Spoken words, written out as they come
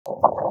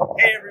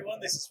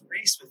everyone, this is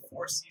Reece with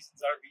Four Seasons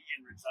RV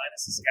in Regina,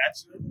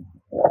 Saskatchewan.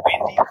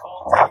 Windy,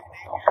 cold day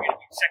today. We are going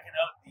to be checking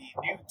out the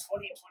new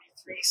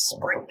 2023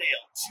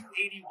 Springdale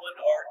 281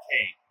 RK.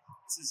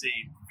 This is a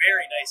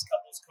very nice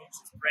couples coach.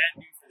 It's brand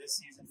new for this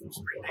season from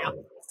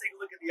Springdale. Let's take a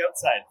look at the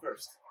outside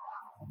first.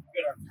 We've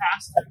got our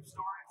pass-through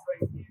storage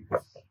right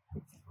here.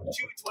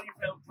 Two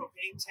 20-pound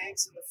propane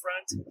tanks in the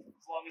front,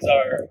 as well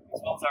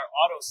as our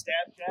auto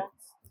stab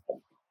jacks.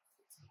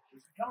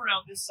 As we come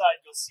around this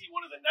side, you'll see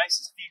one of the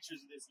nicest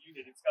features of this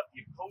unit. It's got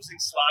the opposing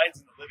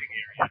slides in the living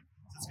area,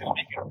 so it's going to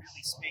make it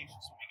really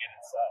spacious when we get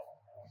inside.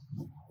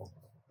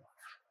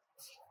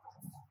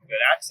 We've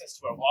got access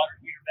to our water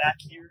heater back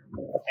here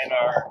and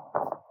our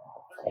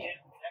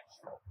 30-amp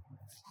connection.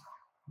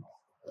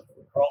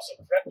 We're also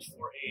prepped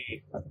for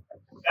a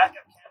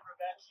backup camera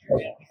back here,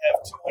 and we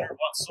have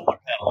 200-watt solar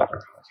panel on the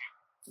roof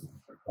too.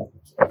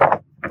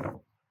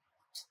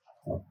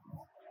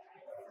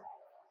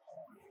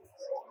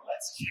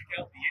 Let's check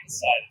out the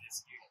inside of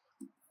this unit.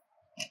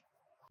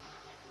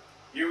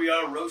 Here we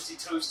are, roasty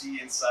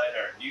toasty inside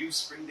our new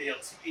Springdale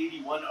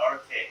 281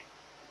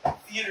 RK.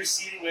 Theater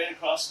seating right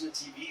across from the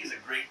TV is a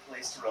great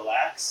place to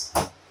relax.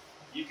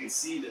 You can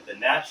see that the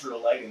natural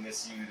light in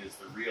this unit is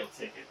the real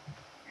ticket.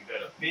 We've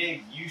got a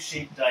big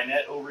U-shaped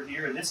dinette over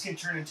here, and this can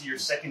turn into your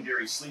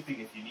secondary sleeping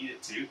if you need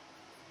it to.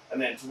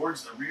 And then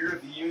towards the rear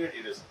of the unit,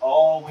 it is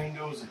all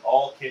windows and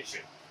all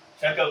kitchen.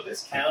 Check out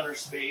this counter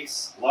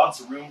space, lots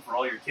of room for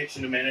all your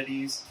kitchen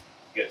amenities.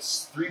 You got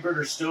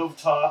 3-burner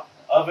stovetop,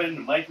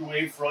 oven,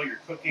 microwave for all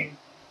your cooking.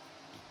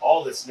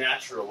 All this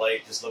natural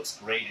light just looks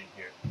great in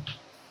here.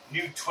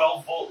 New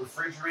 12-volt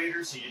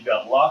refrigerator, so you've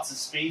got lots of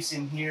space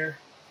in here.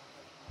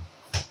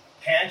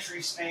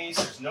 Pantry space,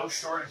 there's no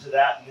shortage of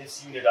that in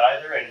this unit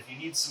either. And if you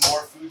need some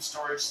more food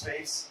storage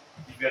space,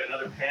 you've got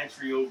another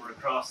pantry over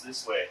across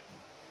this way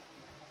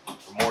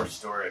for more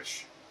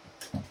storage.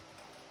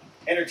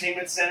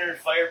 Entertainment center,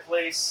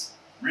 fireplace,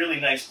 really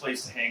nice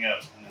place to hang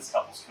out in this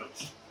couple's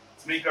coach.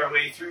 Let's make our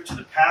way through to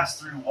the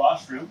pass-through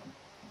washroom.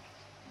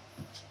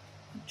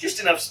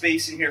 Just enough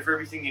space in here for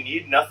everything you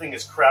need. Nothing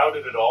is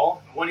crowded at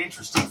all. And one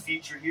interesting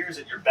feature here is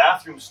that your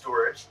bathroom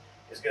storage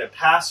is going to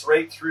pass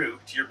right through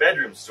to your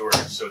bedroom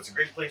storage. So it's a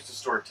great place to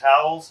store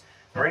towels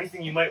or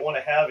anything you might want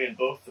to have in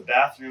both the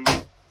bathroom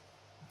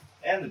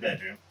and the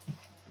bedroom.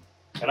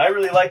 And I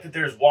really like that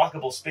there's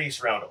walkable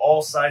space around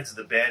all sides of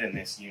the bed in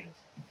this unit.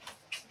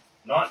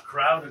 Not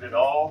crowded at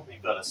all.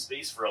 We've got a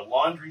space for a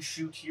laundry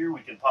chute here.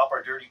 We can pop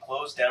our dirty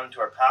clothes down into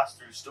our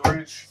pass-through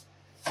storage.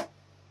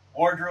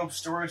 Wardrobe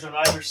storage on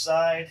either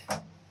side.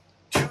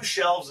 2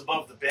 shelves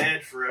above the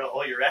bed for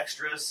all your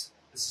extras.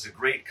 This is a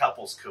great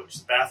couples coach.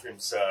 The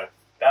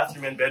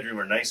bathroom and bedroom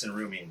are nice and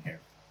roomy in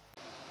here.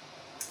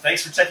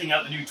 Thanks for checking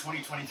out the new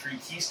 2023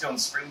 Keystone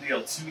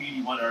Springdale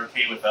 281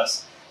 RK with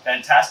us.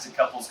 Fantastic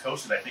couples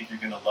coach that I think you're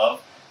going to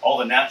love. All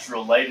the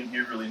natural light in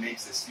here really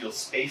makes this feel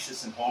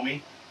spacious and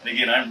homey. And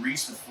again, I'm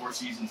Reece with Four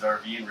Seasons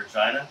RV in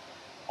Regina.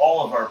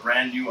 All of our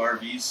brand new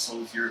RVs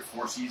sold here at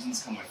Four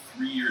Seasons come with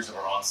 3 years of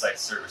our on-site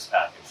service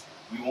package.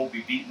 We won't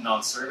be beaten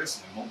on service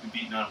and we won't be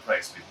beaten on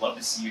price. We'd love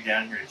to see you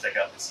down here to check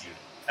out this unit.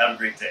 Have a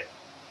great day.